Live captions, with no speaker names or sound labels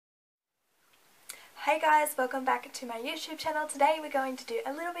Hey guys, welcome back to my YouTube channel. Today we're going to do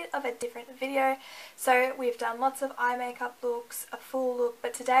a little bit of a different video. So we've done lots of eye makeup looks, a full look,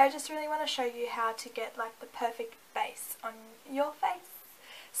 but today I just really want to show you how to get like the perfect base on your face.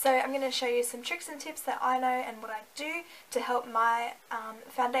 So I'm going to show you some tricks and tips that I know and what I do to help my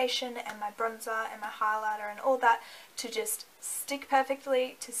foundation and my bronzer and my highlighter and all that to just stick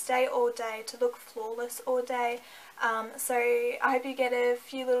perfectly, to stay all day, to look flawless all day. So I hope you get a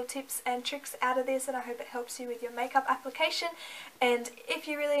few little tips and tricks out of this, and I hope it helps you with your makeup application. And if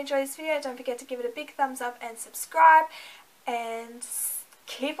you really enjoy this video, don't forget to give it a big thumbs up and subscribe, and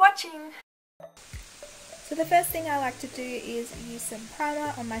keep watching. So the first thing I like to do is use some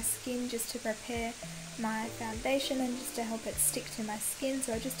primer on my skin just to prepare my foundation and just to help it stick to my skin.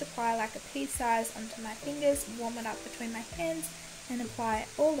 So I just apply like a pea size onto my fingers, warm it up between my hands and apply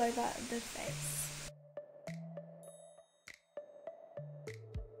all over the face.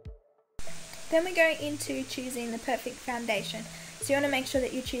 Then we go into choosing the perfect foundation. So you want to make sure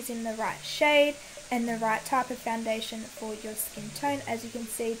that you're choosing the right shade and the right type of foundation for your skin tone. As you can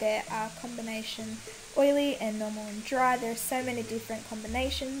see, there are combination oily and normal and dry. There are so many different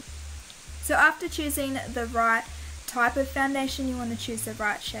combinations. So after choosing the right type of foundation, you want to choose the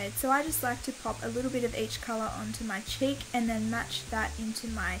right shade. So I just like to pop a little bit of each colour onto my cheek and then match that into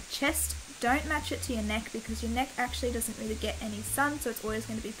my chest. Don't match it to your neck because your neck actually doesn't really get any sun, so it's always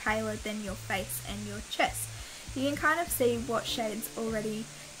going to be paler than your face and your chest. You can kind of see what shades already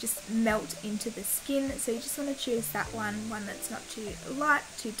just melt into the skin, so you just want to choose that one that's not too light,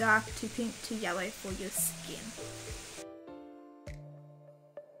 too dark, too pink, too yellow for your skin.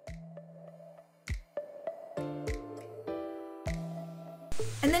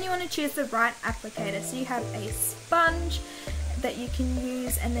 And then you want to choose the right applicator. So you have a sponge that you can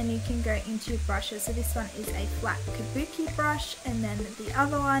use, and then you can go into your brushes. So this one is a flat kabuki brush, and then the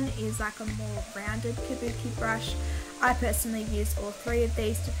other one is like a more rounded kabuki brush. I personally use all three of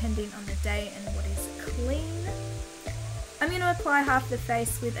these depending on the day and what is clean. I'm going to apply half the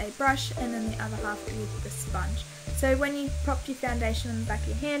face with a brush and then the other half with the sponge. So when you pop your foundation on the back of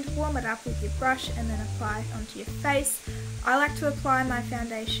your hand, warm it up with your brush and then apply it onto your face. I like to apply my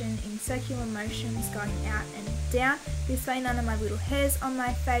foundation in circular motions going out and down. This way none of my little hairs on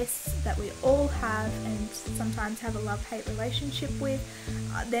my face that we all have and sometimes have a love-hate relationship with,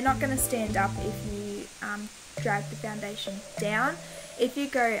 they're not going to stand up if you drag the foundation down. If you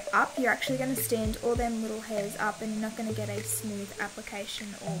go up, you're actually going to stand all them little hairs up and you're not going to get a smooth application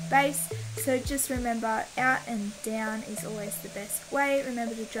or base. So just remember, out and down is always the best way.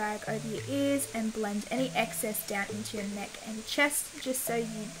 Remember to drag over your ears and blend any excess down into your neck and chest, just so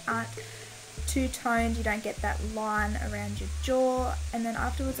you aren't too toned, you don't get that line around your jaw. And then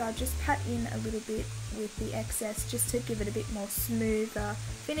afterwards I'll just pat in a little bit with the excess just to give it a bit more smoother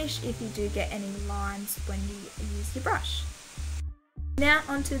finish if you do get any lines when you use your brush. Now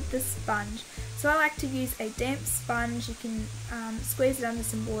onto the sponge. So I like to use a damp sponge. You can squeeze it under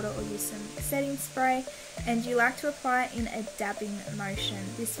some water or use some setting spray, and you like to apply it in a dabbing motion.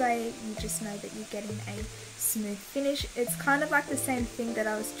 This way you just know that you're getting a smooth finish. It's kind of like the same thing that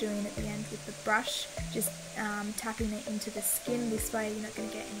I was doing at the end with the brush, just tapping it into the skin. This way you're not going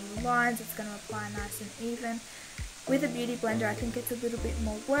to get any lines, it's going to apply nice and even. With a beauty blender, I think it's a little bit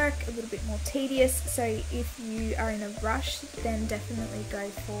more work, a little bit more tedious, so if you are in a rush, then definitely go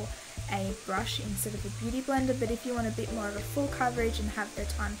for a brush instead of a beauty blender. But if you want a bit more of a full coverage and have the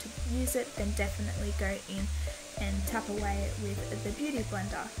time to use it, then definitely go in and tap away with the beauty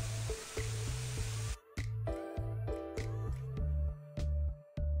blender.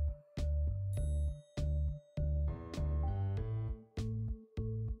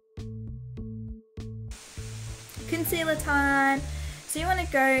 Concealer time. So you want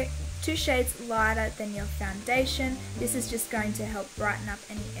to go 2 shades lighter than your foundation. This is just going to help brighten up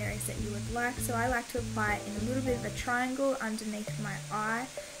any areas that you would like. So I like to apply it in a little bit of a triangle underneath my eye,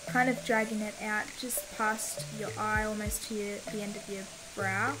 kind of dragging it out just past your eye, almost to the end of your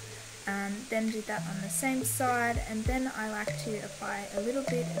brow. Then do that on the same side, and then I like to apply a little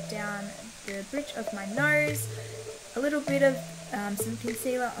bit down the bridge of my nose, a little bit of some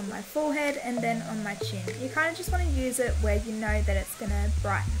concealer on my forehead, and then on my chin. You kind of just want to use it where you know that it's going to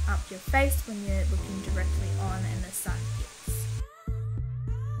brighten up your face when you're looking directly on and the sun hits.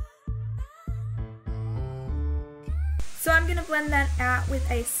 So I'm going to blend that out with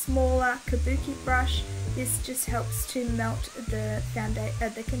a smaller kabuki brush. This just helps to melt the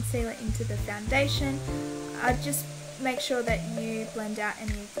concealer into the foundation. I just make sure that you blend out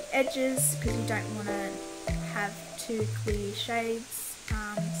any of the edges because you don't want to have 2 clear shades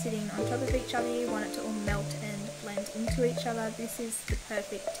sitting on top of each other. You want it to all melt and blend blend into each other. This is the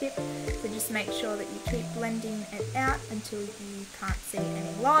perfect tip, so just make sure that you keep blending it out until you can't see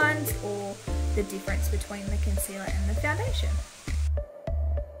any lines or the difference between the concealer and the foundation.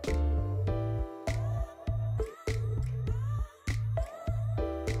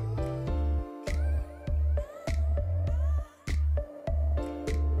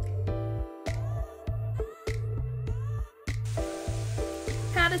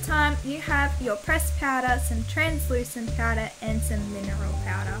 Powder time, you have your pressed powder, some translucent powder and some mineral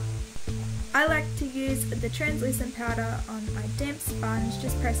powder. I like to use the translucent powder on my damp sponge,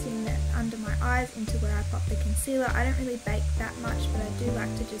 just pressing it under my eyes into where I pop the concealer. I don't really bake that much, but I do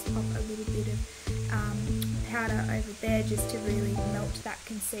like to just pop a little bit of powder over there just to really melt that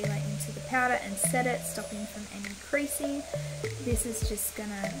concealer into the powder and set it, stopping from any creasing. This is just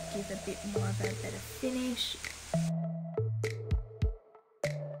gonna give a bit more of a better finish.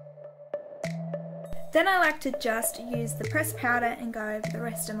 Then I like to just use the pressed powder and go over the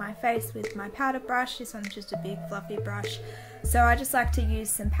rest of my face with my powder brush. This one's just a big fluffy brush. So I just like to use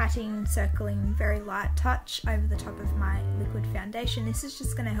some patting, circling, very light touch over the top of my liquid foundation. This is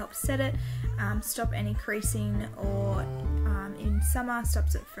just going to help set it, stop any creasing, or in summer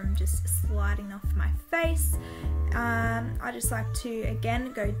stops it from just sliding off my face. I just like to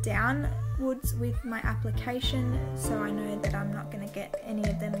again go downwards with my application so I know that I'm not going to get any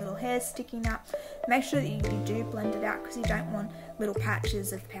of them little hairs sticking up. Make sure that you do blend it out because you don't want little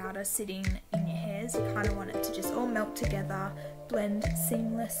patches of powder sitting in your hairs. You kind of want it to just all melt together, blend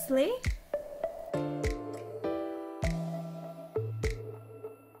seamlessly.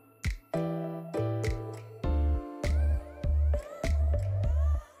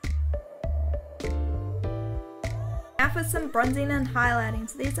 Now for some bronzing and highlighting.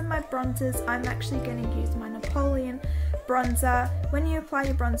 So these are my bronzers. I'm actually going to use my Napoleon bronzer. When you apply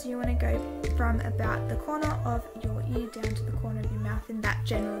your bronzer, you want to go from about the corner of your ear down to the corner of your mouth in that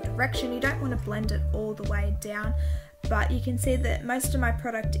general direction. You don't want to blend it all the way down, but you can see that most of my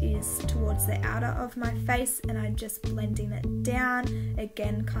product is towards the outer of my face and I'm just blending it down,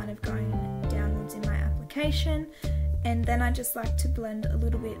 again kind of going downwards in my application. And then I just like to blend a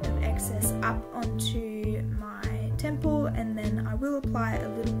little bit of excess up onto my temple, and then I will apply a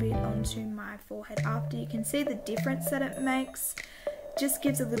little bit onto my forehead after. You can see the difference that it makes. Just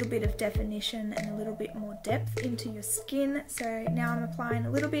gives a little bit of definition and a little bit more depth into your skin. So now I'm applying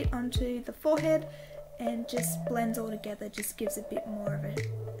a little bit onto the forehead and just blends all together, just gives a bit more of a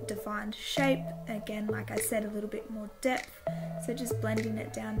defined shape. Again, like I said, a little bit more depth. So just blending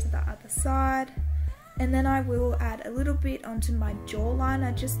it down to the other side. And then I will add a little bit onto my jawline.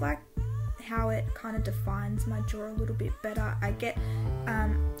 I just like how it kind of defines my jaw a little bit better. I get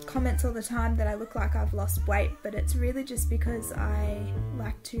comments all the time that I look like I've lost weight, but it's really just because I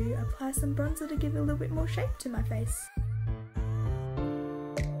like to apply some bronzer to give a little bit more shape to my face.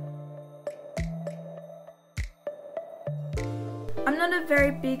 I'm not a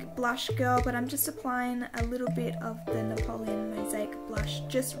very big blush girl, but I'm just applying a little bit of the Napoleon Mosaic blush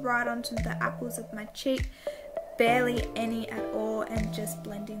just right onto the apples of my cheek, barely any at all, and just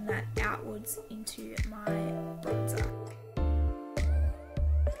blending that outwards into my bronzer.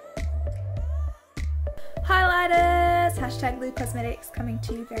 Highlighters! Hashtag Lou Cosmetics coming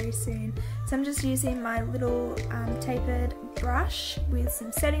to you very soon. So I'm just using my little tapered brush with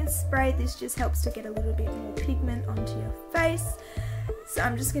some setting spray. This just helps to get a little bit more pigment onto your face. So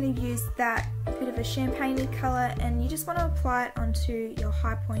I'm just going to use that bit of a champagne-y colour, and you just want to apply it onto your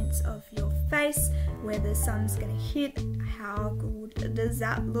high points of your face where the sun's going to hit. How good does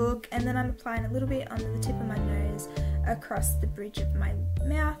that look? And then I'm applying a little bit onto the tip of my nose, across the bridge of my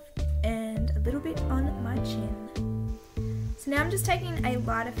mouth, and a little bit on my chin. So now I'm just taking a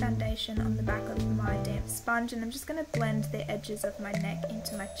lighter foundation on the back of my damp sponge, and I'm just going to blend the edges of my neck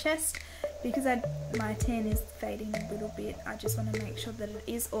into my chest. Because my tan is fading a little bit, I just want to make sure that it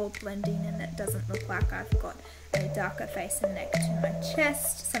is all blending and it doesn't look like I've got a darker face and neck to my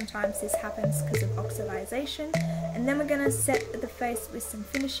chest. Sometimes this happens because of oxidization. And then we're going to set the face with some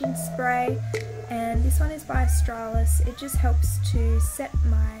finishing spray, and this one is by Australis. It just helps to set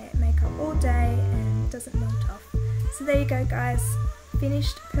my makeup all day and doesn't melt off. So there you go guys,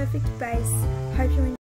 finished perfect base. Hope you enjoyed.